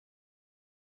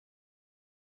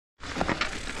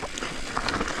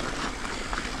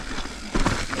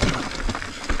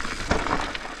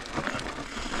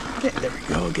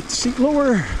I'll get the seat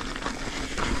lower.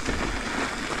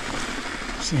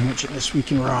 See how much of this we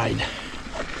can ride.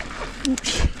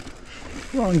 Oops,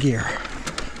 wrong gear.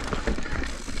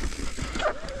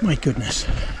 My goodness.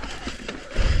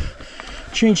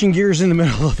 Changing gears in the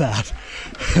middle of that.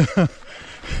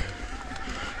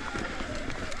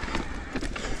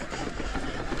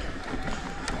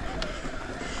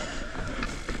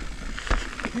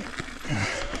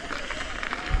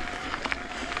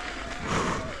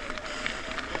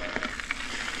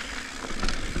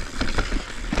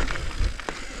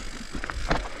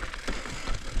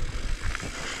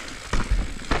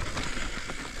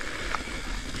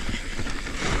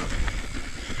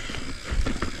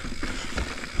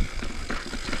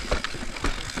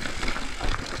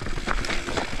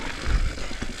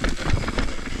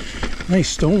 Nice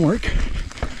stonework.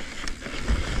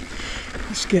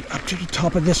 Let's get up to the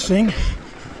top of this thing.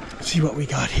 See what we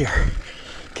got here.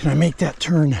 Can I make that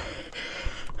turn?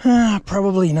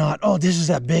 Probably not. Oh, this is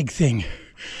that big thing.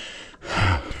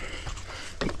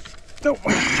 No.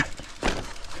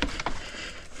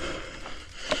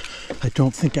 I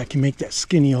don't think I can make that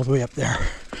skinny all the way up there.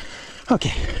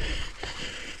 Okay.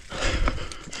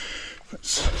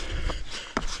 Let's...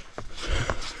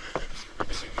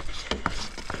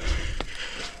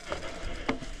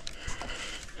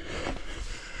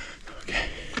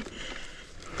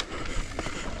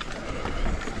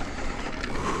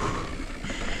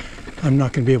 I'm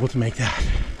not going to be able to make that.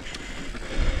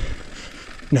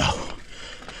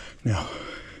 No,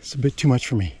 it's a bit too much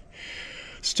for me.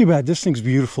 It's too bad. This thing's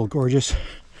beautiful, gorgeous.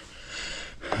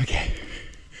 Okay.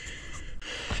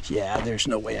 Yeah, there's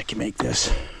no way I can make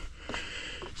this.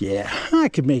 Yeah, I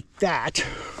could make that.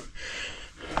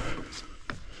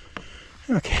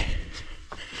 Okay.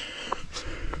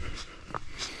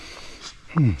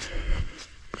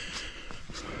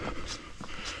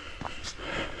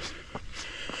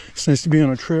 It's nice to be on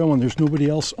a trail when there's nobody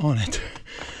else on it.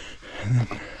 And then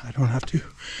I don't have to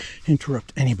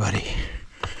interrupt anybody.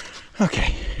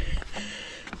 Okay.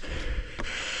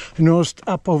 I noticed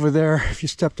up over there, if you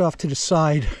stepped off to the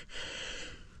side,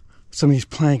 some of these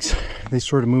planks, they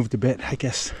sort of moved a bit, I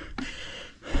guess.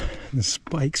 The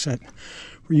spikes that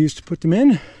were used to put them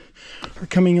in are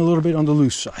coming a little bit on the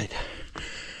loose side.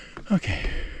 Okay.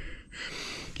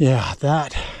 Yeah,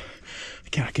 that,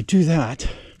 again, I could do that.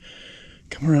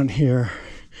 Come around here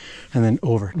and then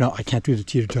over. No, I can't do the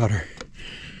teeter-totter.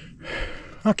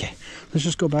 Okay, let's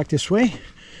just go back this way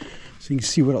so you can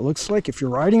see what it looks like if you're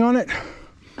riding on it.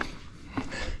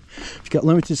 If you've got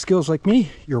limited skills like me,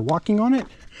 you're walking on it.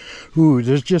 Ooh,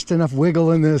 there's just enough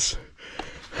wiggle in this.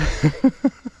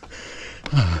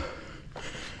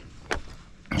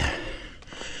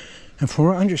 And from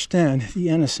what I understand, the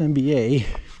NSMBA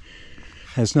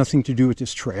has nothing to do with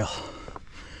this trail.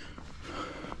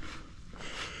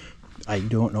 I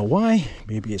don't know why.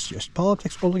 Maybe it's just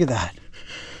politics. Oh, look at that.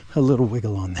 A little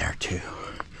wiggle on there too.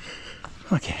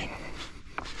 Okay.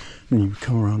 Then you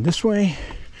come around this way,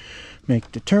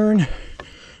 make the turn,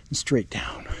 and straight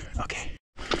down. Okay.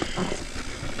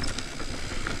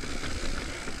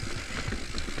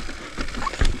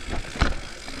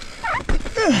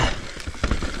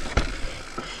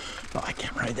 Oh, I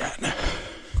can't ride that.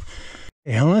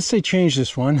 Okay, unless they change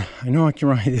this one, I know I can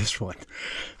ride this one.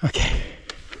 Okay.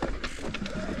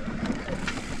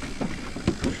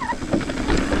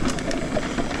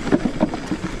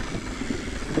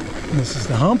 This is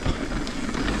the hump.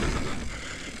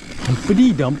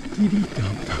 Humpity dumpty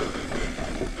dump.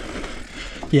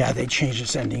 Yeah, they changed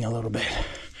this ending a little bit.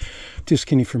 Too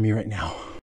skinny for me right now.